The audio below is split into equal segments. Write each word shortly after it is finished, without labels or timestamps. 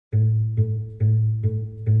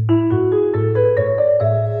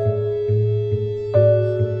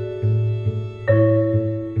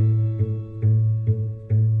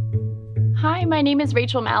name is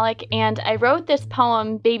Rachel Malak, and I wrote this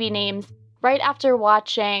poem, Baby Names, right after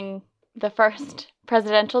watching the first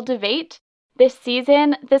presidential debate. This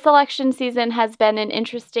election season has been an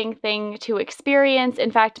interesting thing to experience.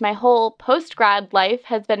 In fact, my whole post-grad life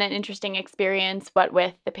has been an interesting experience, what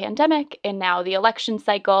with the pandemic and now the election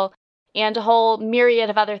cycle and a whole myriad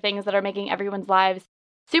of other things that are making everyone's lives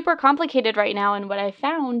super complicated right now. And what I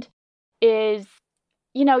found is,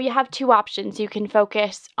 you have two options. You can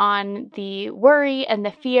focus on the worry and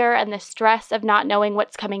the fear and the stress of not knowing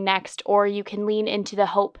what's coming next, or you can lean into the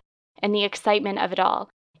hope and the excitement of it all.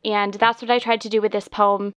 And that's what I tried to do with this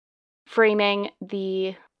poem, framing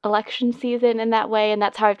the election season in that way. And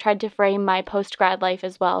that's how I've tried to frame my post-grad life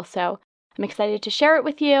as well. So I'm excited to share it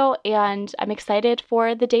with you, and I'm excited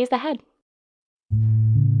for the days ahead.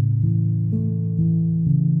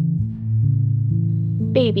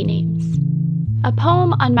 Baby Names. A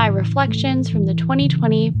poem on my reflections from the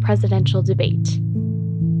 2020 presidential debate.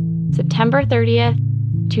 September 30th,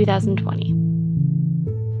 2020.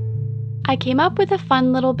 I came up with a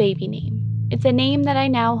fun little baby name. It's a name that I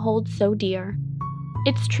now hold so dear.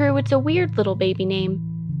 It's true, it's a weird little baby name,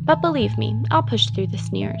 but believe me, I'll push through the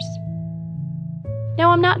sneers. Now,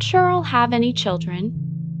 I'm not sure I'll have any children,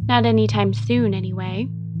 not anytime soon anyway,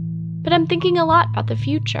 but I'm thinking a lot about the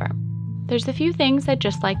future. There's a few things I'd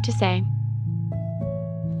just like to say.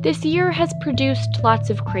 This year has produced lots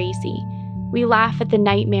of crazy. We laugh at the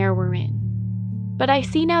nightmare we're in. But I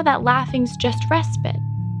see now that laughing's just respite.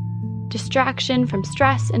 Distraction from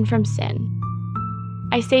stress and from sin.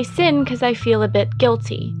 I say sin because I feel a bit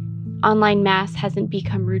guilty. Online mass hasn't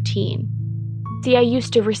become routine. See, I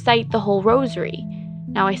used to recite the whole rosary.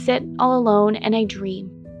 Now I sit all alone and I dream.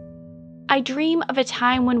 I dream of a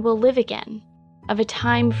time when we'll live again, of a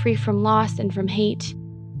time free from loss and from hate,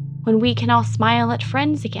 when we can all smile at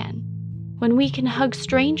friends again, when we can hug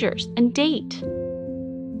strangers and date.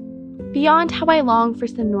 Beyond how I long for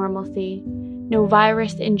some normalcy, no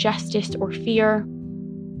virus, injustice, or fear,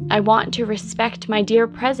 I want to respect my dear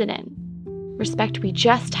president, respect we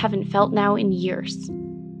just haven't felt now in years.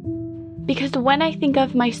 Because when I think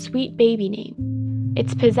of my sweet baby name,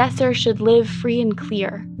 its possessor should live free and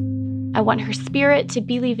clear. I want her spirit to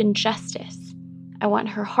believe in justice. I want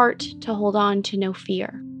her heart to hold on to no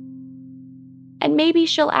fear. And maybe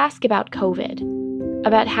she'll ask about COVID,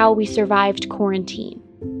 about how we survived quarantine.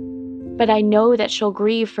 But I know that she'll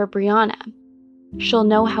grieve for Brianna. She'll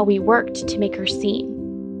know how we worked to make her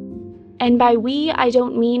seen. And by we, I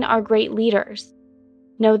don't mean our great leaders.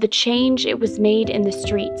 No, the change, it was made in the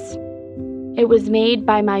streets. It was made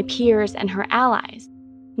by my peers and her allies,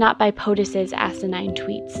 not by POTUS's asinine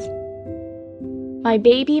tweets. My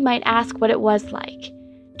baby might ask what it was like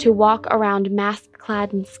to walk around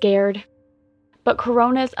mask-clad and scared, but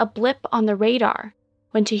Corona's a blip on the radar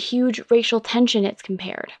when to huge racial tension it's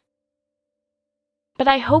compared. But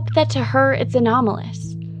I hope that to her it's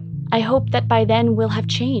anomalous. I hope that by then we'll have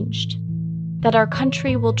changed, that our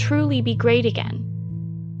country will truly be great again,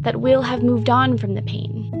 that we'll have moved on from the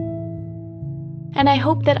pain. And I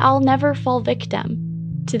hope that I'll never fall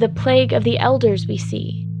victim to the plague of the elders we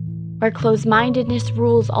see, where close-mindedness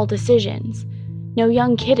rules all decisions. No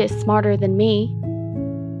young kid is smarter than me.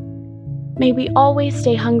 May we always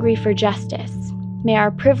stay hungry for justice. May our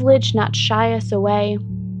privilege not shy us away.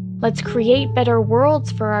 Let's create better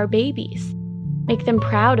worlds for our babies. Make them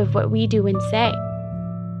proud of what we do and say.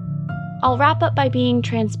 I'll wrap up by being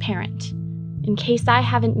transparent, in case I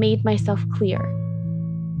haven't made myself clear.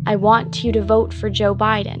 I want you to vote for Joe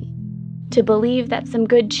Biden, to believe that some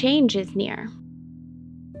good change is near.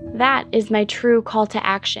 That is my true call to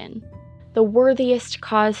action, the worthiest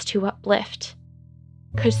cause to uplift.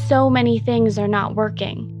 'Cause so many things are not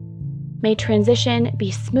working. May transition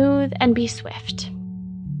be smooth and be swift.